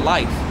 and the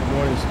life.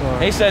 Morning star.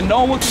 He said,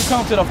 no one can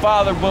come to the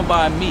Father but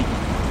by me.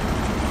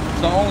 It's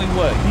the only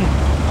way.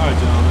 All right,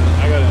 gentlemen,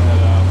 I gotta head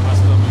out. My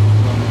stomach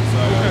is rumbling, so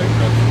I gotta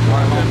grab some All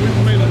right, man, we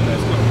made up that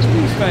stuff.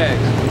 These fags.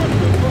 What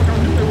the fuck? I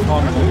knew they was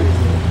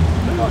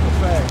fucking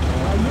fag.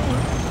 I knew it.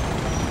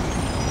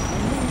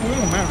 Well, it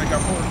don't matter. They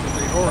got more than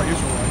they are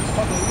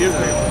Israelites.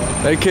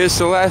 Israel. They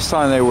kissed the last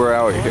time they were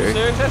out here.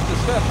 Serious? That's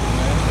disgusting,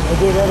 man. I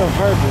did that on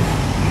purpose.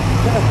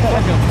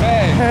 Fucking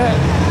fag, man.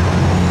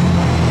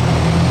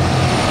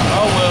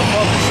 Oh well,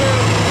 fucking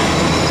sure.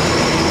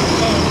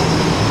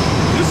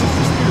 This is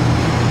the spirit.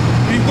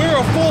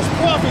 Beware of false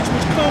prophets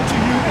which come to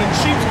you in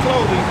sheep's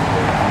clothing,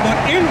 but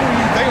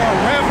inwardly they are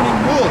ravening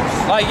wolves.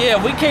 Like,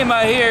 yeah, if we came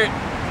out here,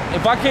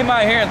 if I came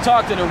out here and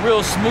talked in a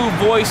real smooth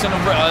voice and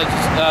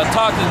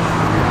talked in,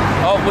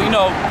 oh, well, you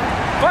know,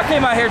 if I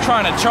came out here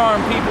trying to charm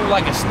people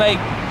like a snake,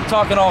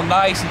 talking all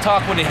nice and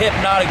talk with a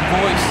hypnotic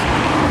voice,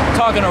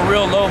 talking a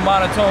real low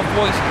monotone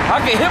voice, I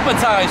can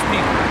hypnotize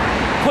people,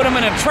 put them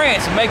in a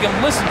trance and make them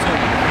listen to me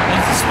and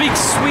speak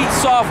sweet,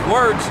 soft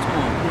words to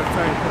them.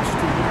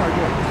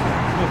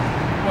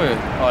 Where?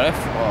 Oh, that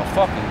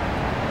fucking,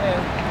 man,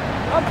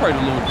 I pray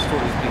the Lord destroy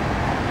these people.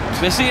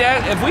 But see,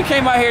 if we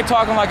came out here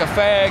talking like a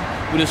fag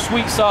with a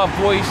sweet, soft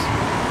voice,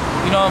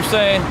 you know what I'm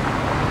saying?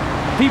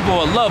 People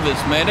will love us,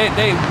 man. They'd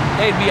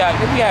be out,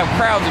 we have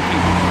crowds of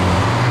people.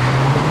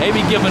 They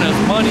be giving us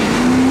money.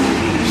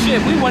 Shit,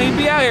 we wouldn't even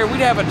be out here.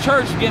 We'd have a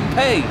church getting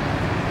paid,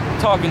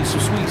 talking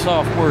some sweet,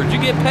 soft words. You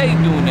get paid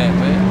doing that,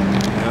 man.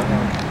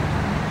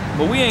 Yeah.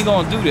 But we ain't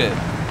gonna do that.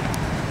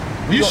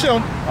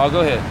 Oh,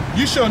 go ahead.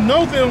 You shall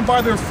know them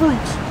by their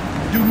fruits.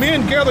 Do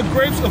men gather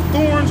grapes of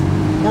thorns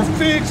or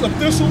figs of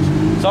thistles?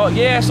 So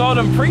yeah, it's all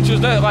them preachers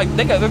that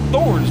they got their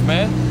thorns,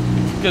 man.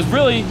 Because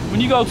really, when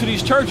you go to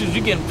these churches,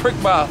 you're getting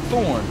pricked by a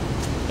thorn,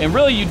 and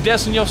really you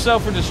destine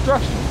yourself for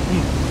destruction.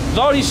 Because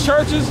all these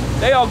churches,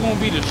 they all gonna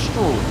be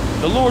destroyed.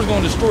 The Lord's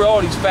gonna destroy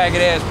all these faggot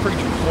ass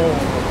preachers,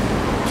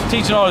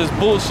 teaching all this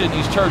bullshit in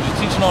these churches,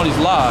 teaching all these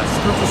lies.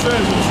 Scripture says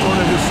he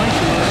destroyed his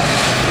sanctuary.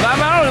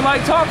 I don't even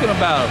like talking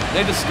about them.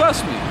 They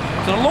disgust me.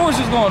 So the Lord's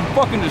just gonna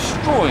fucking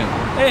destroy them.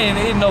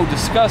 Ain't no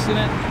discussing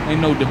it,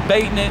 ain't no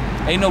debating it,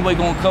 ain't nobody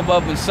gonna come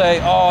up and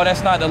say, oh,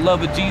 that's not the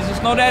love of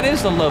Jesus. No, that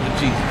is the love of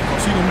Jesus.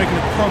 So you're making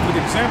a public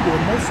example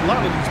of a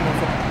lot of these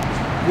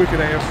motherfuckers, wicked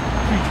ass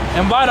preachers.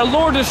 And by the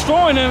Lord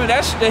destroying them,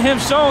 that's him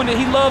showing that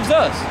he loves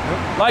us.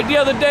 Yep. Like the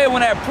other day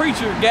when that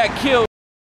preacher got killed